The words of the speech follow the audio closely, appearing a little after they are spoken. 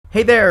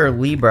Hey there,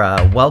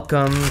 Libra.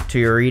 Welcome to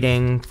your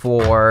reading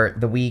for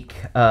the week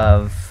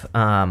of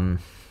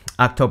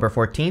October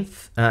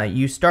 14th.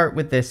 You start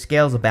with this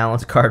Scales of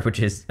Balance card, which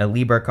is a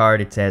Libra card.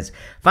 It says,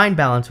 find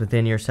balance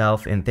within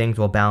yourself and things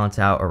will balance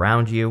out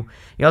around you.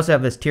 You also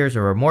have this Tears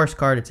of Remorse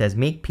card. It says,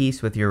 make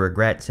peace with your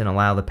regrets and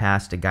allow the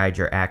past to guide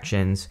your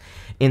actions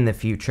in the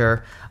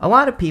future. A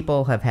lot of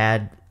people have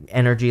had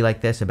energy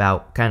like this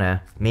about kind of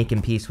making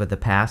peace with the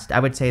past. I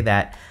would say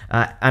that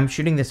I'm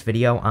shooting this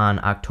video on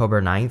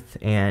October 9th,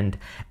 and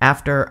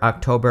after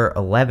October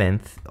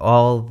 11th,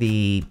 all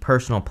the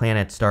personal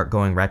planets start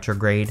going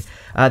retrograde.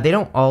 They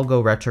don't all go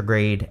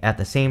retrograde at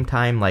the same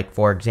time. Like,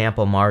 for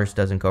example, Mars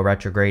doesn't go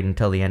retrograde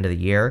until the end of the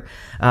year.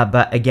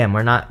 But again,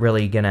 we're not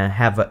really going to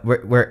have,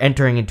 we're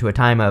entering into a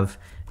time of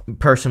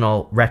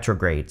personal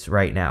retrogrades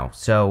right now.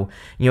 So,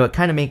 it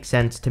kind of makes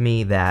sense to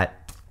me that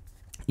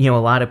a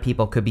lot of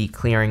people could be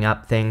clearing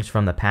up things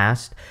from the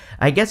past.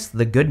 I guess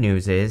the good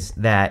news is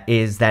that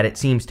it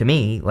seems to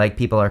me like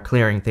people are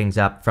clearing things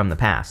up from the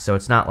past. So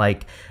it's not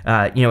like,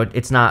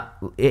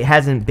 it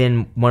hasn't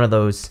been one of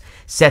those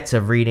sets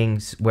of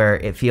readings where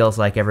it feels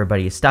like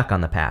everybody is stuck on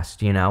the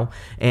past,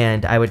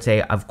 And I would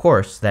say, of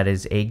course, that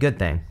is a good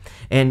thing.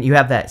 And you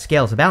have that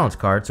Scales of Balance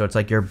card, so it's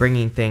like you're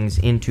bringing things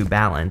into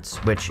balance,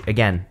 which,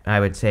 again,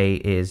 I would say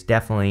is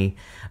definitely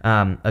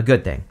a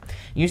good thing.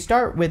 You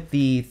start with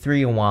the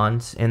Three of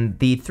Wands, and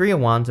the Three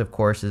of Wands, of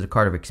course, is a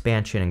card of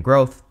expansion and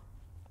growth.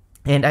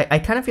 And I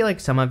kind of feel like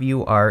some of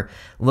you are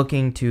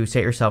looking to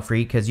set yourself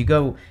free because you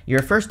go,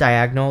 your first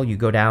diagonal, you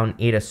go down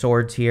Eight of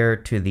Swords here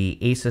to the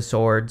Ace of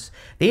Swords.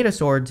 The Eight of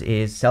Swords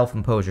is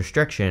self-imposed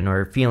restriction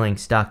or feeling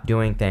stuck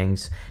doing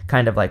things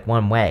kind of like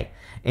one way.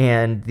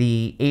 And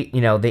the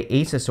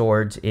Ace of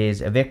Swords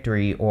is a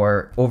victory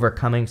or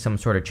overcoming some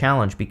sort of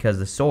challenge because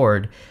the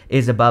sword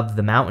is above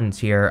the mountains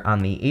here on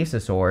the Ace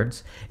of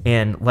Swords.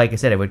 And like I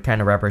said, it would kind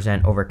of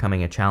represent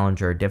overcoming a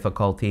challenge or a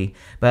difficulty,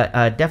 but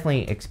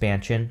definitely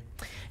expansion.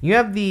 You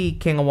have the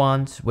King of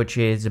Wands, which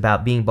is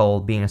about being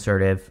bold, being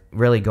assertive,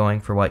 really going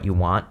for what you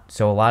want.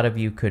 So a lot of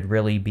you could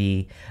really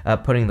be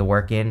putting the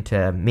work in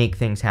to make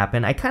things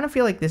happen. I kind of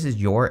feel like this is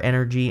your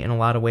energy in a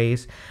lot of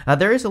ways.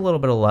 There is a little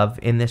bit of love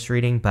in this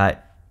reading,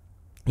 but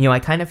I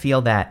kind of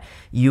feel that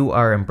you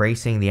are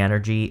embracing the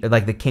energy,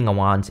 like the King of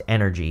Wands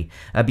energy,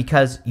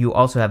 because you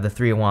also have the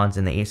Three of Wands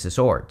and the Ace of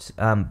Swords.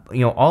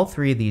 All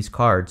three of these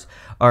cards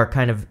are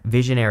kind of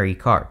visionary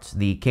cards.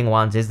 The King of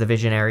Wands is the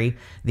visionary,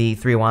 the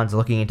Three of Wands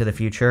looking into the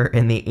future,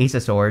 and the Ace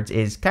of Swords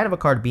is kind of a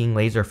card being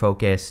laser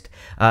focused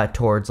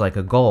towards like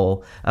a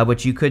goal,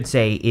 which you could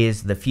say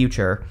is the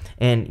future.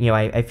 And,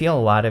 I feel a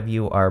lot of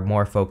you are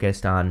more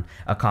focused on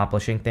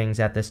accomplishing things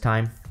at this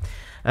time.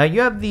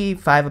 You have the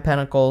Five of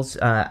Pentacles.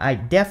 I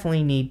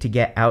definitely need to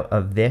get out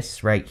of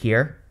this right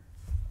here.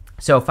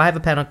 So Five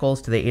of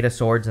Pentacles to the Eight of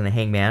Swords and the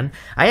Hangman.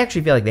 I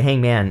actually feel like the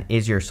Hangman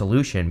is your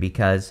solution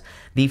because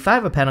the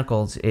Five of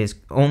Pentacles is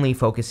only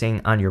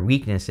focusing on your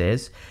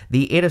weaknesses.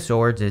 The Eight of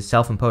Swords is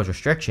self-imposed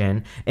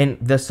restriction. And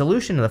the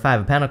solution to the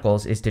Five of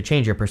Pentacles is to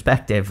change your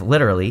perspective,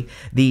 literally.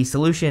 The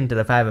solution to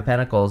the Five of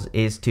Pentacles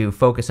is to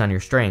focus on your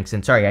strengths.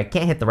 And sorry, I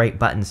can't hit the right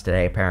buttons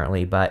today,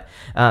 apparently. But,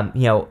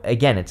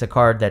 again, it's a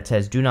card that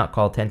says do not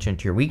call attention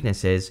to your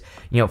weaknesses.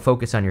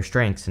 Focus on your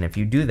strengths. And if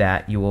you do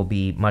that, you will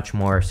be much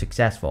more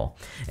successful.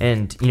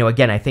 And,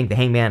 again, I think the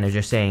Hangman is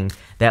just saying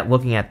that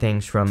looking at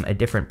things from a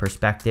different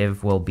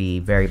perspective will be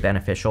very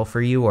beneficial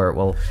for you, or it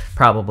will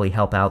probably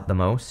help out the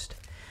most.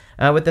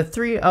 With the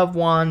Three of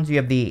Wands, you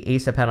have the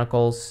Ace of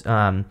Pentacles,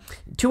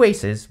 two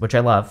aces, which I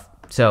love.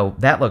 So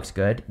that looks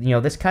good.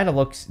 This kind of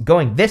looks,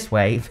 going this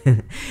way,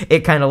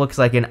 it kind of looks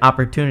like an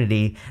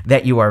opportunity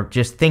that you are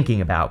just thinking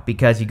about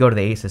because you go to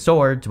the Ace of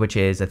Swords, which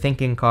is a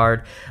thinking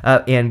card.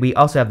 And we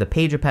also have the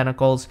Page of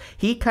Pentacles.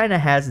 He kind of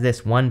has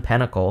this one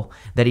pentacle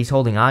that he's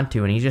holding on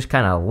to, and he's just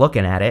kind of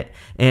looking at it.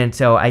 And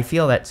so I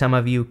feel that some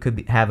of you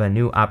could have a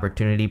new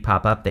opportunity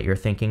pop up that you're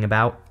thinking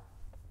about.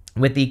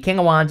 With the King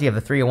of Wands, you have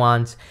the Three of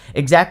Wands.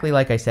 Exactly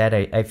like I said,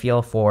 I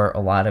feel for a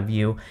lot of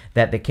you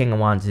that the King of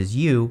Wands is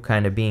you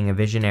kind of being a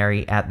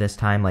visionary at this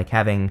time, like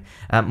having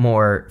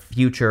more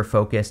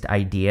future-focused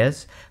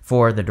ideas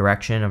for the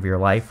direction of your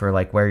life or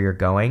like where you're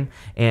going.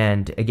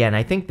 And again,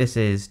 I think this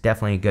is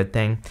definitely a good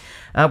thing.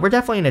 We're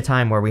definitely in a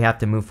time where we have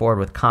to move forward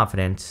with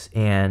confidence.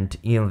 And,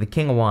 the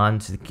King of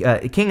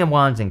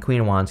Wands and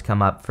Queen of Wands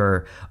come up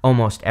for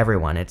almost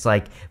everyone. It's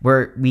like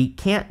we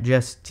can't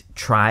just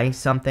try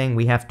something,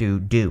 we have to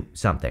do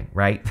something,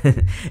 right?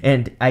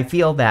 And I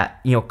feel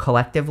that,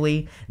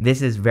 collectively,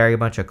 this is very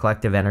much a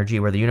collective energy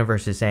where the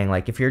universe is saying,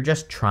 like, if you're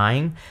just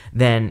trying,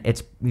 then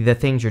it's the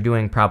things you're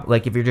doing,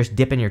 like if you're just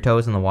dipping your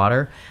toes in the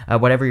water,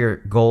 whatever your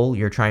goal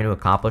you're trying to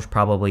accomplish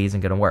probably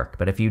isn't going to work.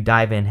 But if you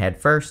dive in head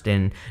first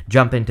and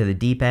jump into the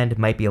deep end, it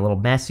might be a little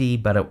messy,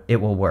 but it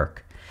will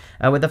work.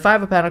 With the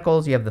Five of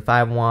Pentacles, you have the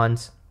Five of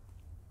Wands.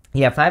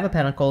 Yeah, Five of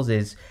Pentacles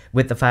is,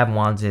 with the Five of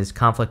Wands, is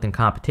conflict and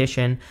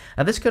competition.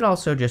 This could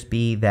also just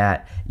be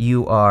that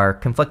you are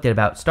conflicted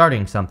about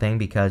starting something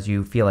because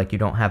you feel like you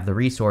don't have the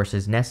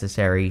resources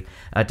necessary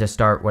to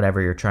start whatever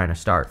you're trying to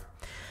start.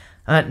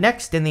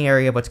 Next, in the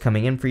area of what's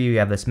coming in for you, you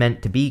have this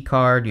meant to be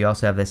card. You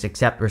also have this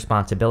accept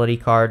responsibility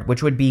card,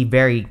 which would be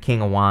very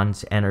King of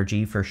Wands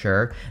energy for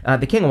sure.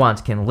 The King of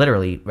Wands can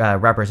literally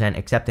represent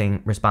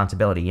accepting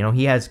responsibility. You know,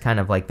 he has kind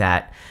of like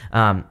that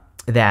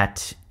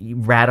that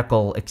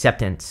radical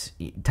acceptance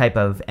type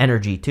of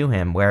energy to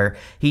him, where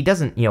he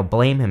doesn't, you know,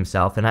 blame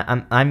himself. And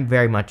I'm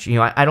very much, you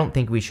know, I don't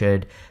think we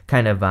should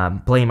kind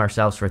of blame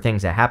ourselves for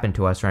things that happen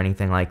to us or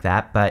anything like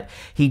that. But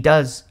he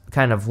does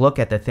kind of look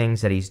at the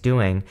things that he's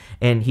doing,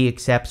 and he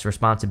accepts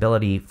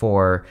responsibility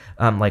for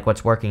like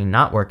what's working and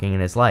not working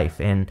in his life.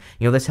 And,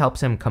 you know, this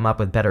helps him come up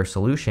with better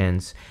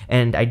solutions.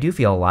 And I do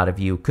feel a lot of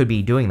you could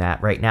be doing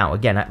that right now.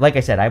 Again, like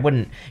I said, I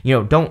wouldn't, you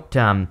know, don't,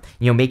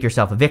 you know, make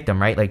yourself a victim,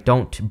 right? Like,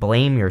 don't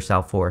blame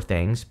yourself for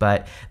things,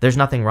 but there's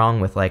nothing wrong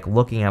with like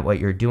looking at what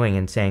you're doing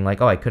and saying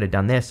like, oh, I could have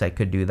done this, I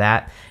could do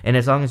that. And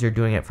as long as you're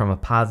doing it from a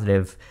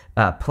positive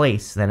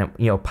place, then,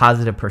 you know,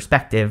 positive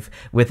perspective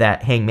with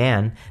that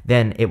hangman,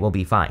 then it will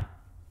be fine.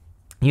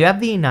 You have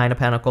the Nine of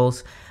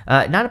Pentacles.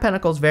 Nine of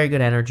Pentacles, very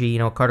good energy, you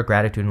know, card of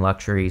gratitude and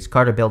luxuries,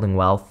 card of building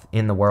wealth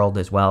in the world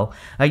as well.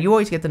 You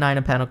always get the Nine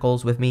of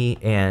Pentacles with me,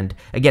 and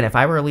again, if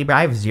I were a Libra,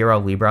 I have 0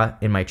 Libra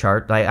in my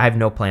chart. I have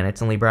no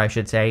planets in Libra, I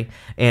should say,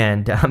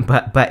 and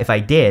but if I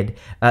did,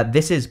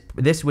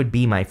 this would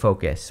be my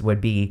focus,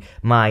 would be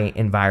my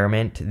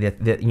environment,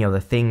 you know,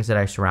 the things that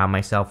I surround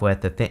myself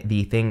with,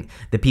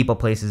 the people,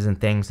 places, and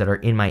things that are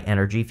in my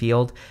energy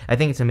field. I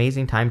think it's an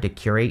amazing time to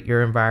curate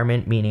your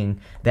environment,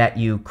 meaning that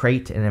you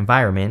create an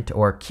environment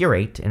or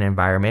curate an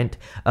environment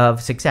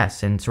of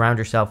success and surround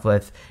yourself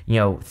with, you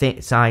know,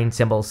 signs,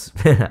 symbols,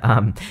 you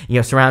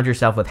know, surround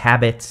yourself with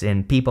habits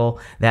and people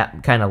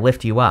that kind of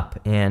lift you up.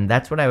 And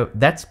that's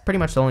pretty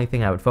much the only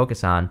thing I would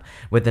focus on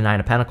with the Nine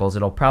of Pentacles.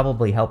 It'll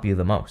probably help you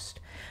the most.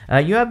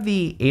 You have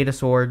the Eight of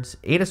Swords.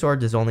 Eight of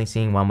Swords is only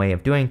seeing one way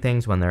of doing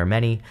things when there are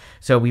many,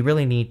 so we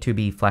really need to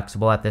be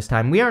flexible at this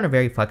time. We are in a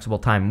very flexible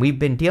time. We've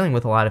been dealing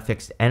with a lot of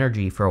fixed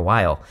energy for a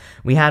while.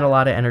 We had a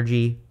lot of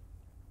energy,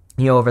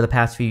 you know, over the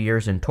past few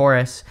years in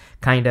Taurus,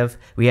 kind of.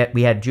 We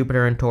had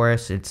Jupiter in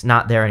Taurus. It's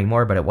not there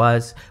anymore, but it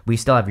was. We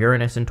still have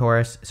Uranus in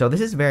Taurus. So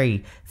this is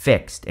very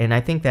fixed, and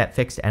I think that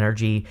fixed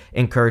energy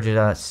encourages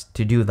us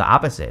to do the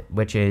opposite,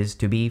 which is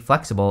to be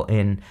flexible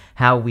in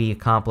how we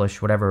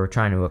accomplish whatever we're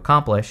trying to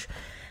accomplish.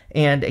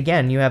 And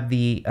again, you have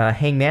the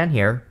Hangman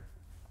here.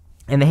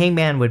 And the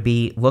Hangman would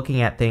be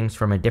looking at things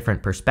from a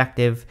different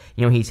perspective.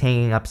 You know, he's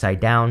hanging upside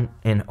down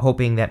and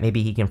hoping that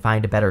maybe he can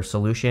find a better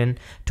solution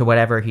to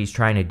whatever he's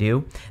trying to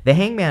do. The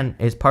Hangman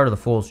is part of the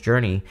Fool's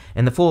journey,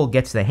 and the Fool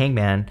gets the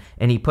Hangman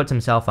and he puts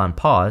himself on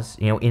pause,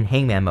 you know, in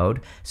Hangman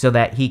mode, so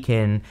that he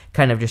can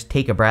kind of just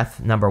take a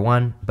breath, number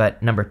one.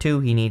 But number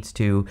two, he needs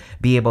to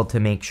be able to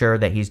make sure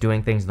that he's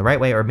doing things the right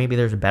way, or maybe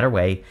there's a better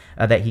way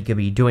that he could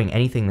be doing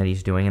anything that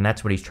he's doing, and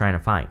that's what he's trying to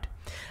find.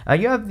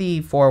 You have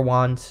the Four of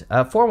Wands.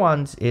 Four of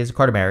Wands is a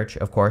card of marriage,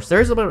 of course.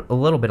 There's a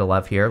little bit of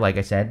love here, like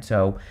I said.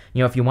 So, you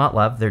know, if you want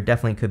love, there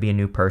definitely could be a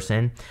new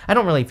person. I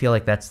don't really feel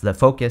like that's the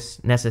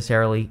focus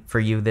necessarily for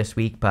you this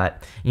week,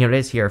 but, you know, it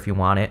is here if you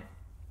want it.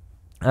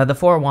 The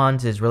Four of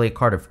Wands is really a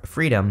card of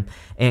freedom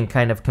and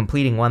kind of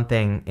completing one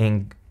thing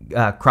and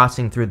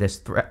crossing through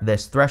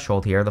this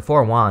threshold here. The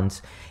Four of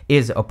Wands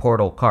is a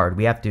portal card.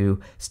 We have to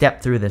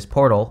step through this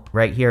portal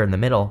right here in the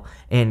middle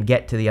and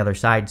get to the other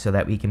side so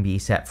that we can be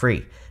set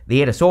free.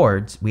 The Eight of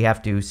Swords, we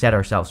have to set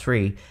ourselves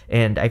free,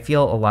 and I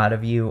feel a lot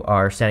of you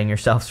are setting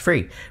yourselves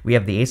free. We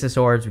have the Ace of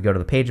Swords, we go to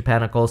the Page of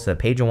Pentacles, to the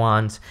Page of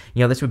Wands.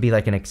 You know, this would be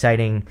like an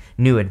exciting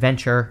new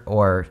adventure,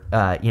 or,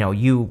 you know,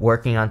 you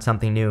working on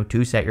something new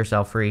to set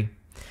yourself free.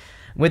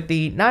 With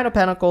the Nine of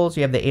Pentacles,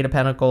 you have the Eight of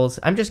Pentacles.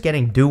 I'm just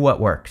getting do what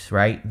works,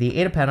 right? The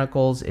Eight of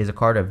Pentacles is a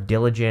card of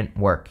diligent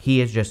work. He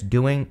is just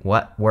doing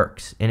what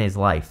works in his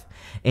life,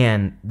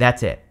 and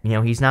that's it. You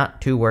know, he's not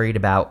too worried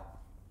about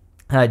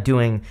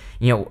doing,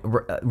 you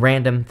know,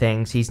 random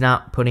things. He's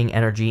not putting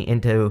energy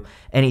into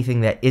anything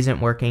that isn't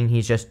working.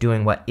 He's just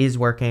doing what is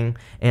working,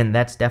 and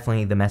that's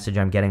definitely the message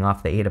I'm getting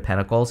off the Eight of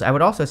Pentacles. I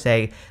would also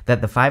say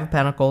that the Five of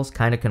Pentacles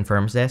kind of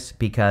confirms this,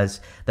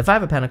 because the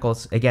Five of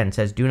Pentacles, again,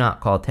 says do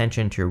not call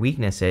attention to your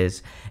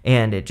weaknesses,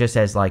 and it just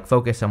says, like,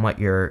 focus on what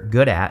you're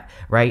good at,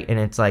 right? And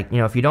it's like, you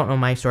know, if you don't know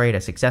my story, I had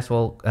a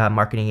successful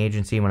marketing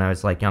agency when I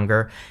was, like,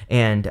 younger,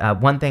 and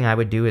one thing I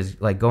would do is,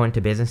 like, go into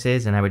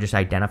businesses, and I would just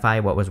identify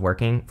what was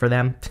working for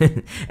them.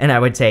 And I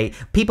would say,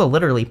 people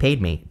literally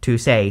paid me to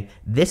say,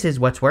 this is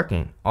what's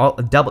working.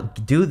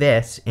 Do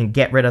this and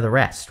get rid of the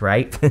rest,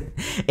 right?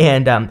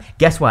 And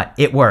guess what?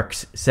 It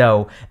works.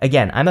 So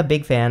again, I'm a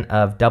big fan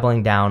of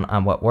doubling down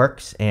on what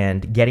works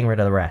and getting rid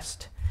of the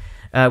rest.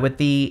 With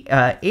the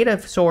Eight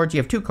of Swords,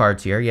 you have two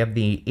cards here. You have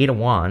the Eight of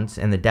Wands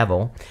and the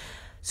Devil.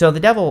 So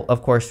the devil,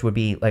 of course, would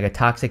be like a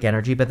toxic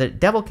energy, but the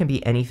devil can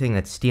be anything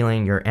that's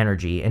stealing your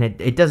energy, and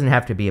it doesn't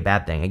have to be a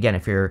bad thing. Again,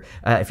 if you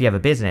have a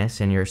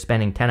business and you're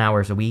spending 10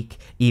 hours a week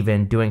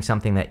even doing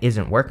something that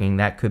isn't working,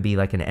 that could be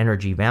like an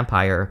energy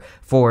vampire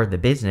for the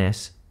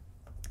business.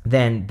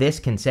 then this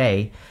can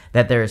say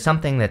that there is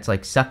something that's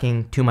like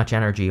sucking too much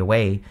energy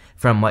away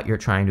from what you're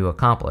trying to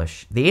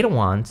accomplish. The Eight of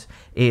Wands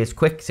is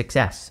quick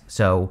success.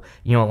 So,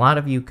 a lot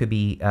of you could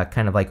be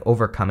kind of like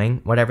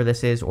overcoming whatever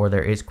this is, or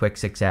there is quick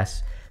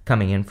success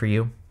coming in for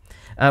you.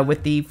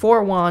 With the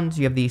Four of Wands,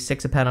 you have the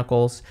Six of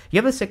Pentacles. You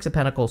have the Six of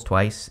Pentacles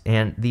twice,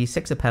 and the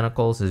Six of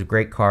Pentacles is a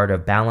great card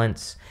of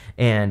balance,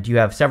 and you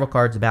have several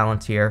cards of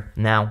balance here.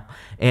 Now,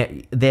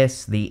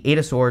 the Eight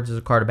of Swords is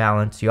a card of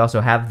balance. You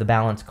also have the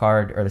balance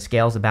card, or the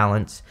Scales of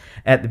Balance,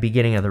 at the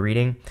beginning of the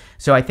reading.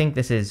 So I think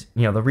this is,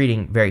 the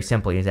reading very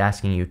simply is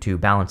asking you to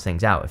balance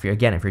things out. If you're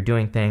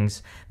doing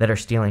things that are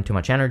stealing too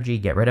much energy,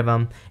 get rid of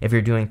them. If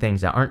you're doing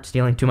things that aren't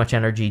stealing too much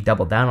energy,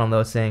 double down on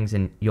those things,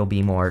 and you'll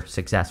be more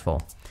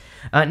successful.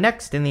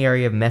 Next, in the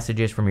area of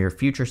messages from your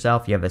future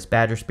self, you have this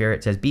Badger Spirit.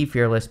 It says, be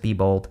fearless, be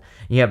bold.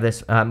 You have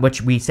this,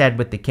 which we said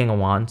with the King of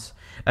Wands.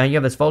 You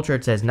have this Vulture.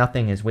 It says,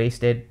 nothing is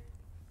wasted.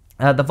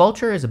 The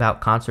Vulture is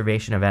about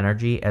conservation of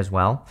energy as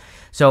well.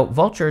 So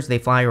vultures, they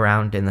fly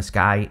around in the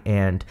sky,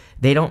 and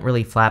they don't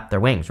really flap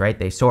their wings, right?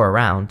 They soar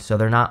around, so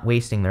they're not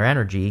wasting their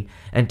energy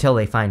until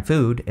they find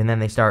food, and then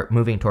they start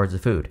moving towards the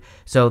food.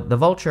 So the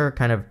Vulture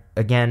kind of,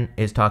 again,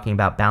 is talking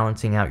about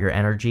balancing out your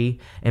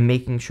energy and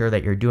making sure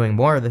that you're doing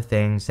more of the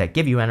things that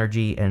give you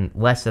energy and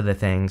less of the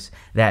things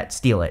that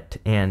steal it.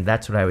 And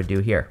that's what I would do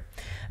here.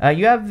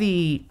 You have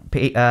the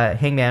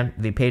Hangman,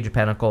 the Page of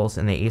Pentacles,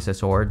 and the Ace of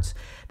Swords.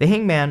 The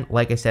Hangman,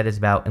 like I said, is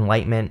about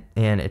enlightenment,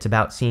 and it's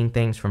about seeing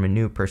things from a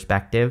new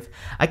perspective.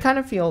 I kind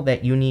of feel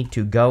that you need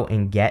to go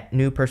and get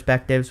new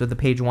perspectives with the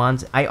Page of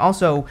Wands. I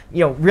also,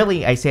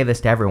 really, I say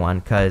this to everyone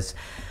because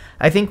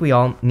I think we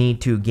all need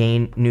to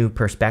gain new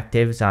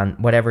perspectives on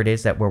whatever it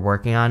is that we're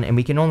working on, and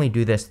we can only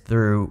do this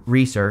through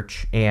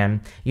research. And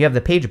you have the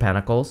Page of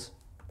Pentacles.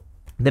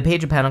 The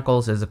Page of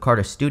Pentacles is a card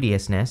of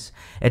studiousness.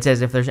 It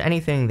says if there's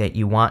anything that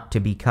you want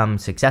to become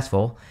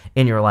successful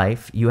in your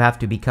life, you have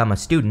to become a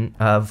student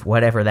of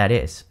whatever that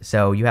is.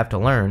 So you have to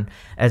learn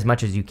as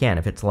much as you can.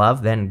 If it's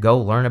love, then go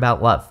learn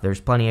about love. There's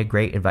plenty of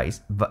great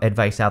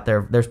advice out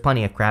there. There's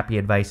plenty of crappy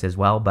advice as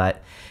well,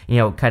 but,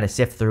 kind of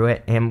sift through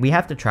it. And we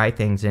have to try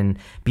things and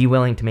be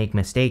willing to make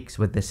mistakes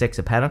with the Six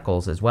of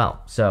Pentacles as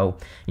well. So,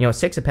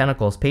 Six of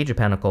Pentacles, Page of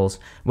Pentacles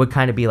would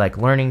kind of be like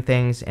learning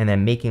things and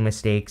then making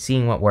mistakes,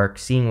 seeing what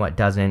works, seeing what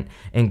doesn't,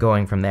 and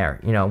going from there,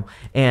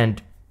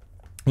 and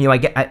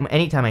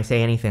anytime I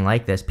say anything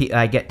like this,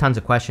 I get tons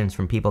of questions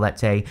from people that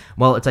say,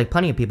 well, it's like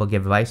plenty of people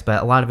give advice,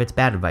 but a lot of it's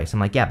bad advice.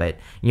 I'm like, yeah, but,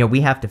 we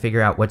have to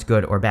figure out what's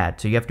good or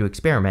bad. So you have to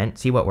experiment,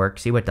 see what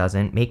works, see what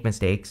doesn't, make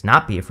mistakes,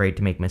 not be afraid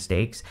to make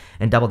mistakes,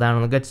 and double down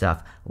on the good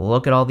stuff.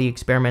 Look at all the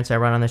experiments I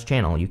run on this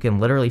channel. You can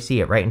literally see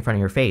it right in front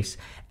of your face.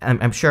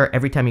 I'm sure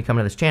every time you come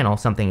to this channel,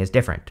 something is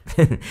different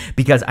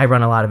because I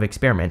run a lot of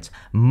experiments.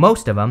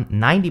 Most of them,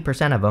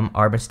 90% of them,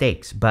 are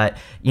mistakes. But,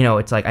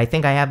 it's like I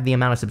think I have the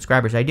amount of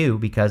subscribers I do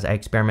because I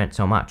experiment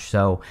so much.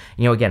 So,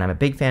 again, I'm a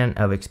big fan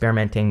of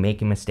experimenting,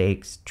 making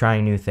mistakes,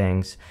 trying new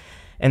things.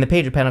 And the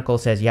Page of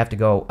Pentacles says you have to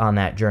go on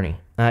that journey.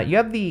 You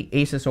have the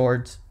Ace of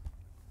Swords.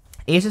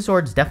 Ace of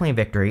Swords, definitely a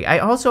victory.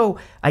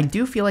 I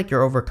do feel like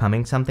you're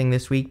overcoming something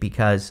this week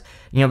because,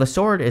 the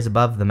sword is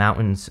above the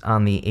mountains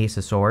on the Ace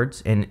of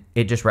Swords, and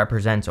it just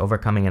represents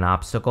overcoming an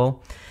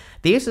obstacle.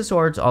 The Ace of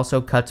Swords also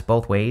cuts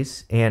both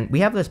ways, and we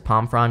have this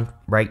palm frond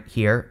right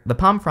here. The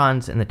palm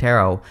fronds in the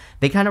tarot,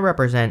 they kind of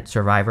represent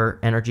survivor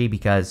energy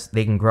because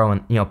they can grow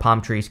in,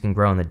 palm trees can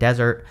grow in the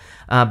desert,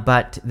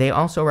 but they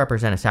also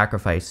represent a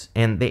sacrifice,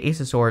 and the Ace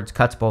of Swords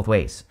cuts both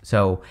ways.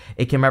 So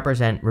it can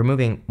represent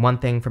removing one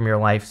thing from your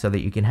life so that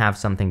you can have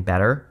something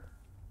better.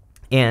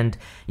 And,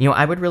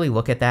 I would really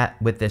look at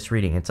that with this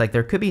reading. It's like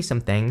there could be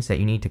some things that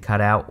you need to cut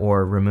out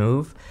or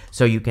remove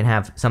so you can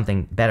have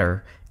something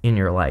better in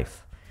your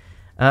life.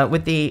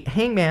 With the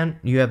Hangman,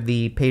 you have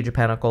the Page of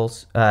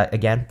Pentacles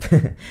again.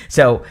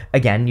 So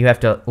again, you have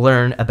to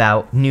learn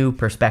about new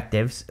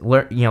perspectives.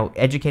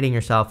 Educating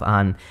yourself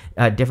on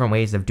different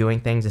ways of doing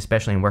things,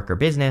 especially in work or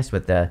business.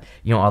 With the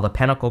all the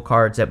Pentacle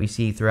cards that we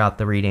see throughout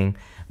the reading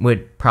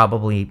would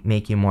probably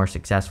make you more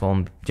successful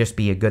and just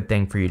be a good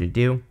thing for you to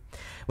do.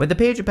 With the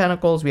Page of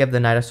Pentacles, we have the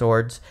Knight of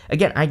Swords.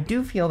 Again, I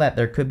do feel that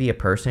there could be a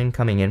person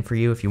coming in for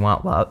you if you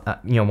want love.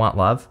 Want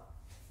love.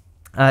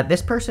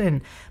 This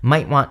person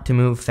might want to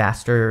move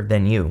faster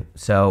than you.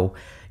 So,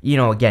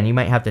 again, you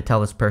might have to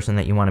tell this person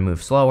that you want to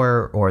move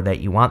slower or that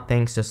you want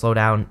things to slow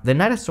down. The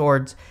Knight of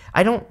Swords,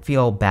 I don't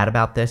feel bad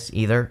about this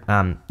either.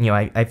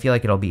 I feel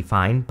like it'll be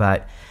fine,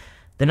 but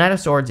the Knight of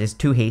Swords is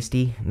too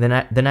hasty. The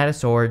Knight of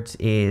Swords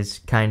is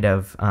kind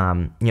of,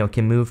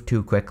 can move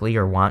too quickly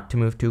or want to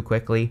move too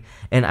quickly.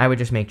 And I would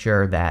just make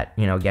sure that,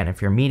 again,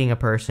 if you're meeting a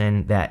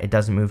person, that it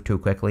doesn't move too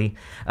quickly.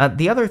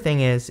 The other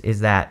thing is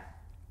that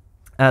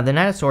the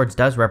Knight of Swords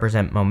does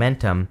represent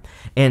momentum,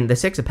 and the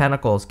Six of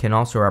Pentacles can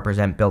also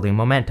represent building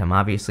momentum.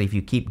 Obviously, if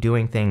you keep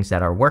doing things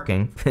that are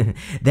working,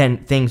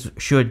 then things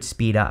should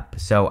speed up.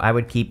 So I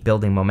would keep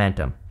building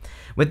momentum.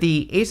 With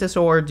the Ace of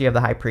Swords, you have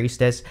the High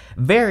Priestess.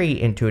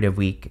 Very intuitive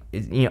week.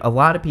 A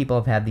lot of people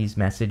have had these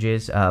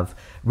messages of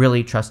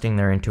really trusting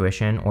their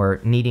intuition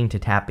or needing to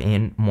tap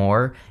in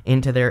more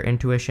into their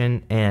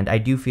intuition. And I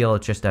do feel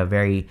it's just a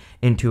very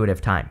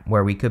intuitive time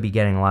where we could be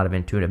getting a lot of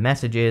intuitive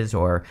messages,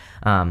 or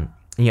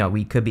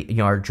we could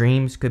be, our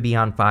dreams could be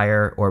on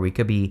fire, or we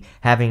could be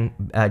having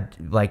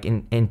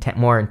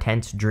more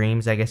intense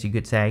dreams, I guess you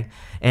could say.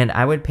 And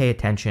I would pay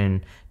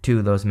attention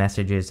to those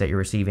messages that you're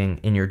receiving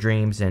in your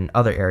dreams and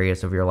other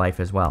areas of your life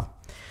as well.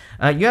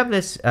 You have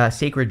this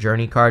Sacred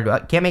Journey card.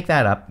 Can't make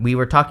that up. We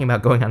were talking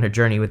about going on a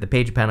journey with the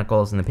Page of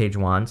Pentacles and the Page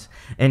of Wands.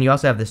 And you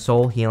also have the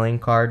Soul Healing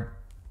card.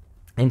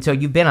 And so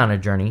you've been on a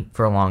journey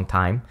for a long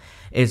time,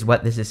 is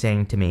what this is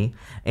saying to me.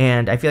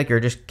 And I feel like you're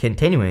just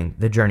continuing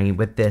the journey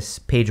with this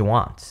Page of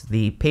Wands.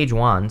 The Page of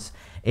Wands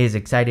is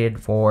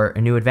excited for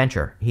a new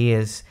adventure. He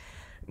is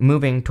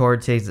moving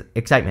towards his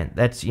excitement.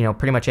 That's,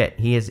 pretty much it.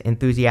 He is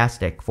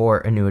enthusiastic for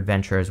a new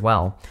adventure as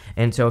well.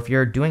 And so if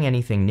you're doing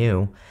anything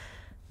new,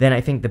 then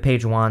I think the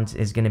Page of Wands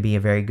is going to be a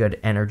very good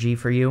energy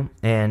for you.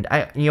 And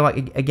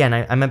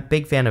I'm a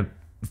big fan of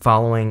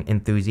following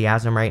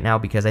enthusiasm right now,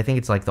 because I think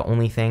it's like the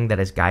only thing that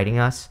is guiding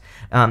us.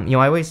 I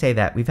always say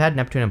that we've had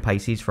Neptune in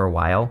Pisces for a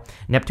while.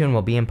 Neptune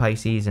will be in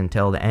Pisces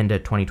until the end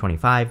of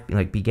 2025,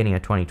 like beginning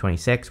of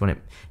 2026 when it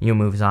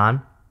moves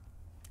on.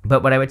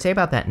 But what I would say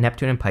about that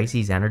Neptune and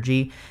Pisces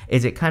energy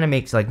is it kind of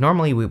makes, like,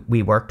 normally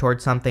we work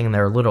towards something and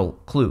there are little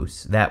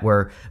clues that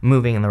we're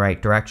moving in the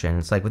right direction.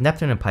 It's like with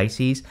Neptune and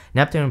Pisces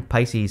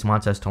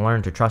wants us to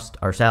learn to trust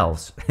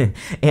ourselves.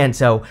 And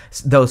so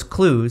those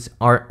clues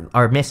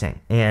are missing.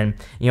 And,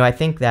 I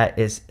think that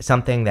is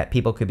something that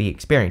people could be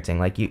experiencing.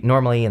 Like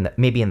normally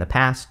maybe in the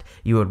past,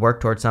 you would work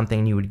towards something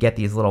and you would get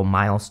these little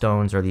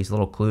milestones or these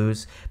little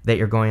clues that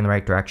you're going in the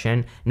right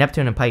direction.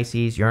 Neptune and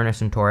Pisces, Uranus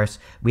and Taurus,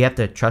 we have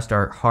to trust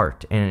our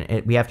heart, and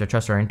we have to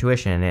trust our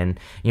intuition, and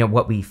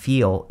what we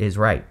feel is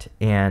right.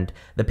 And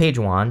the Page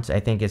of Wands, I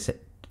think,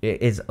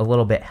 is a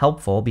little bit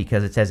helpful,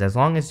 because it says as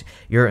long as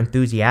you're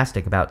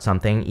enthusiastic about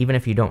something, even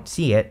if you don't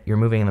see it, you're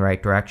moving in the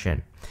right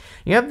direction.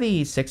 You have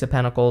the Six of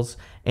Pentacles,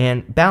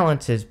 and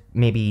balance is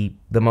maybe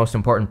the most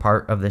important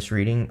part of this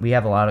reading. We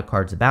have a lot of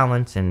cards of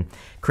balance and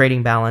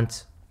creating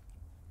balance.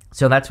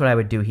 So that's what I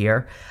would do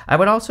here. I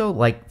would also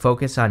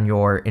focus on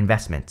your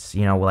investments,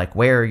 like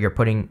where you're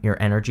putting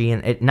your energy,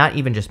 and not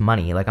even just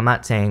money. Like, I'm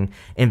not saying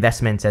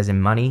investments as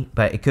in money,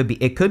 but it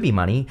could be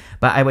money,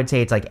 but I would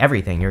say it's like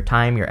everything: your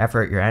time, your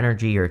effort, your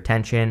energy, your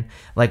attention.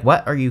 Like,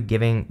 what are you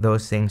giving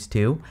those things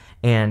to?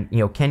 And,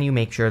 can you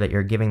make sure that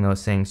you're giving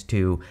those things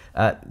to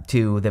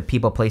the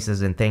people,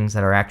 places, and things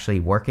that are actually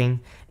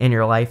working in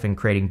your life and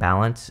creating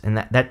balance? And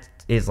that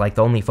is like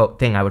the only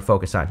thing I would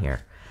focus on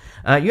here.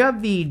 You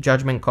have the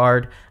Judgment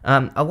card.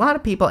 A lot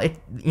of people,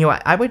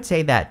 I would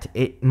say that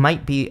it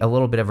might be a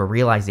little bit of a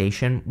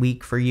realization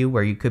week for you,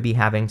 where you could be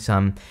having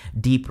some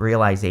deep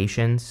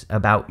realizations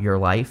about your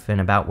life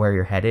and about where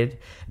you're headed.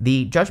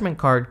 The Judgment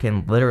card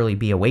can literally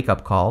be a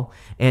wake-up call,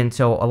 and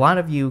so a lot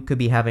of you could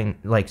be having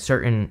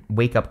certain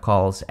wake-up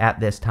calls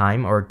at this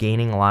time, or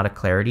gaining a lot of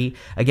clarity.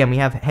 Again, we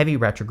have heavy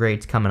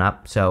retrogrades coming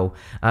up, so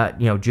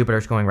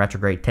Jupiter's going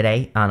retrograde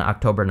today on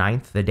October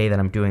 9th, the day that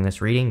I'm doing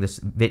this reading.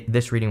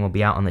 This reading will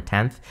be out on the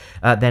 10th.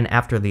 Then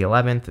after the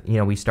 11th,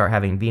 we start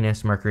having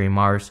Venus, Mercury, and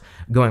Mars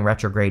going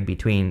retrograde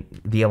between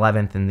the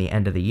 11th and the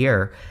end of the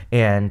year.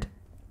 And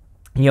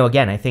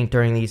again, I think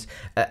during these,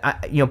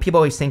 people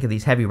always think of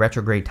these heavy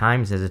retrograde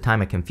times as a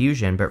time of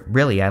confusion, but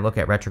really I look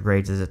at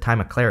retrogrades as a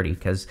time of clarity,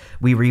 because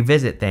we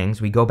revisit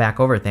things, we go back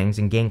over things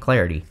and gain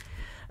clarity.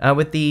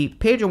 With the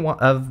Page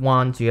of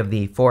Wands, you have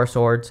the Four of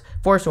Swords.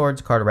 Four of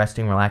Swords, card of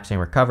resting, relaxing,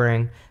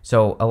 recovering.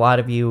 So a lot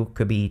of you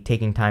could be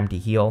taking time to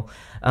heal.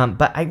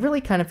 But I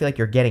really kind of feel like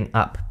you're getting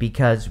up,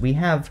 because we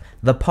have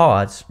the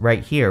pause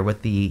right here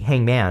with the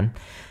Hangman.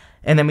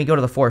 And then we go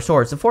to the Four of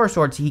Swords. The Four of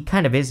Swords, he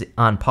kind of is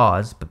on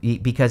pause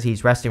because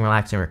he's resting,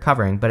 relaxing,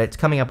 recovering. But it's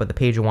coming up with the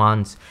Page of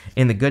Wands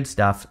in the good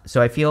stuff.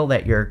 So I feel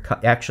that you're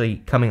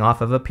actually coming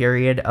off of a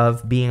period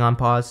of being on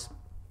pause.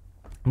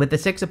 With the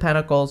Six of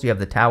Pentacles, you have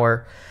the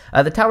Tower.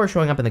 The Tower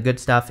showing up in the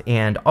good stuff,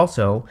 and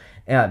also,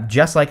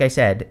 just like I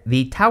said,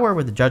 the Tower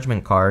with the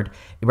Judgment card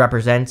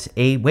represents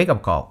a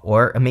wake-up call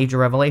or a major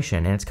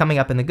revelation, and it's coming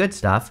up in the good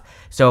stuff,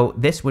 so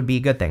this would be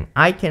a good thing.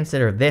 I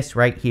consider this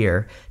right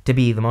here to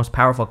be the most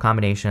powerful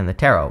combination in the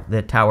tarot,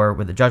 the Tower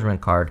with the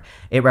Judgment card.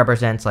 It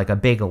represents like a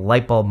big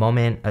light bulb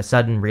moment, a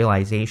sudden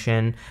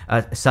realization,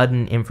 a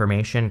sudden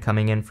information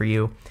coming in for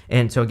you.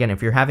 And so again,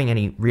 if you're having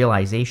any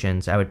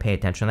realizations, I would pay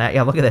attention to that.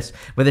 Yeah, look at this.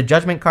 With the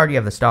Judgment card, you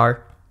have the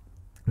Star.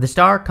 The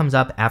Star comes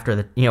up after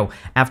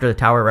the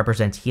Tower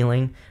represents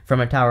healing from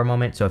a Tower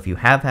moment. So if you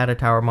have had a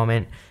Tower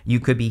moment,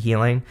 you could be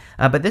healing.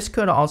 But this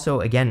could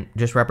also, again,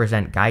 just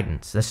represent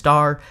guidance. The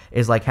Star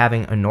is like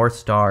having a North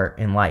Star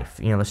in life.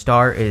 The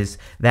Star is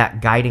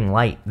that guiding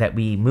light that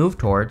we move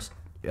towards,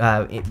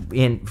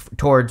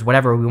 towards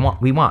whatever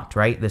we want,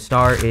 right? The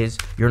Star is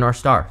your North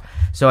Star.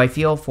 So I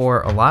feel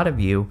for a lot of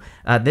you,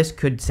 this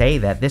could say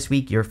that this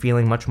week you're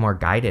feeling much more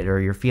guided,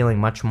 or you're feeling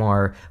much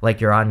more like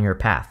you're on your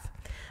path.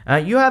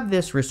 You have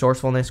this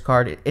resourcefulness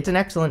card. It's an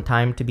excellent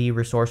time to be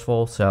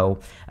resourceful. So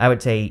I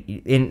would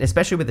say,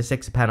 especially with the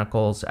Six of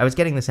Pentacles, I was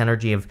getting this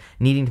energy of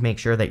needing to make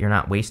sure that you're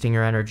not wasting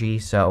your energy.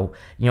 So,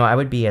 I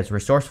would be as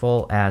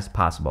resourceful as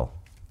possible.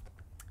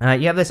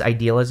 You have this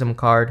idealism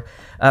card.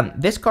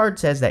 This card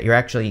says that you're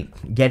actually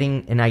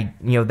getting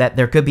that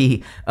there could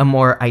be a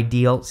more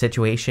ideal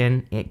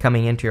situation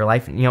coming into your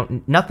life.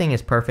 Nothing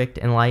is perfect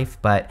in life,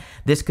 but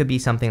this could be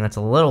something that's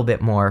a little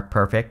bit more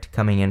perfect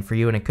coming in for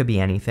you, and it could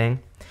be anything.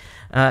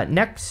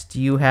 Next,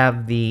 you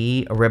have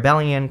the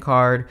rebellion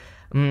card.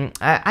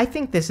 I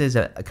think this is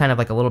a kind of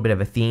like a little bit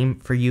of a theme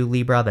for you,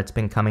 Libra, that's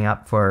been coming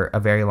up for a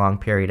very long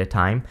period of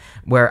time,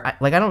 where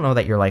I don't know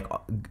that you're like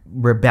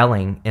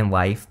rebelling in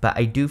life, but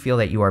I do feel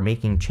that you are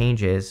making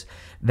changes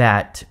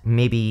that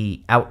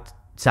maybe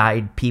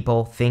outside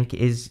people think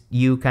is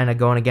you kind of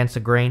going against the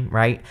grain,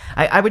 right?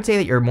 I would say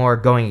that you're more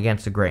going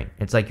against the grain.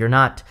 It's like you're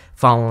not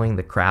following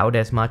the crowd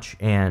as much,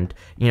 and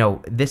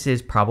this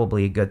is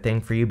probably a good thing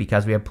for you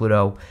because we have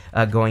Pluto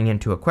going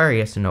into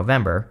Aquarius in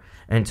November.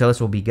 And so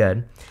this will be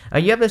good.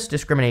 You have this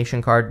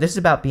discrimination card. This is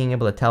about being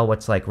able to tell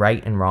what's like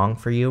right and wrong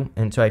for you.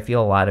 And so I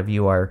feel a lot of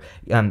you are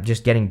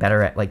just getting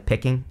better at like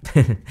picking,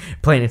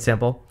 plain and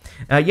simple.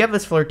 You have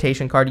this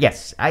flirtation card.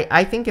 Yes,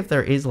 I think if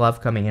there is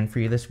love coming in for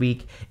you this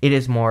week, it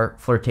is more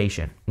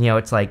flirtation.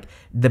 It's like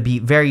the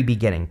very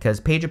beginning, because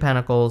Page of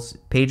Pentacles,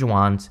 Page of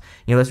Wands,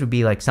 this would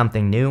be like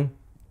something new.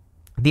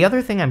 The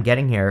other thing I'm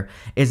getting here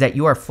is that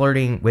you are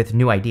flirting with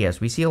new ideas.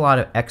 We see a lot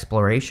of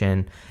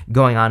exploration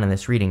going on in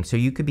this reading. So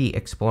you could be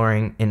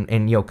exploring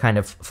and kind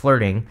of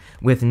flirting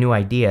with new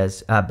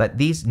ideas, but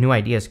these new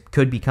ideas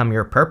could become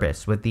your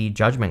purpose with the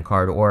Judgment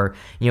card, or,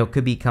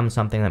 could become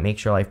something that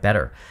makes your life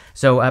better.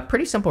 So a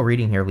pretty simple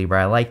reading here,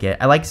 Libra. I like it.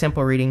 I like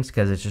simple readings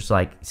because it's just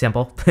like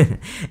simple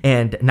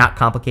and not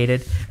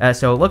complicated.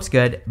 So it looks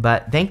good,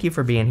 but thank you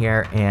for being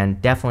here and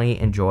definitely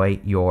enjoy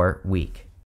your week.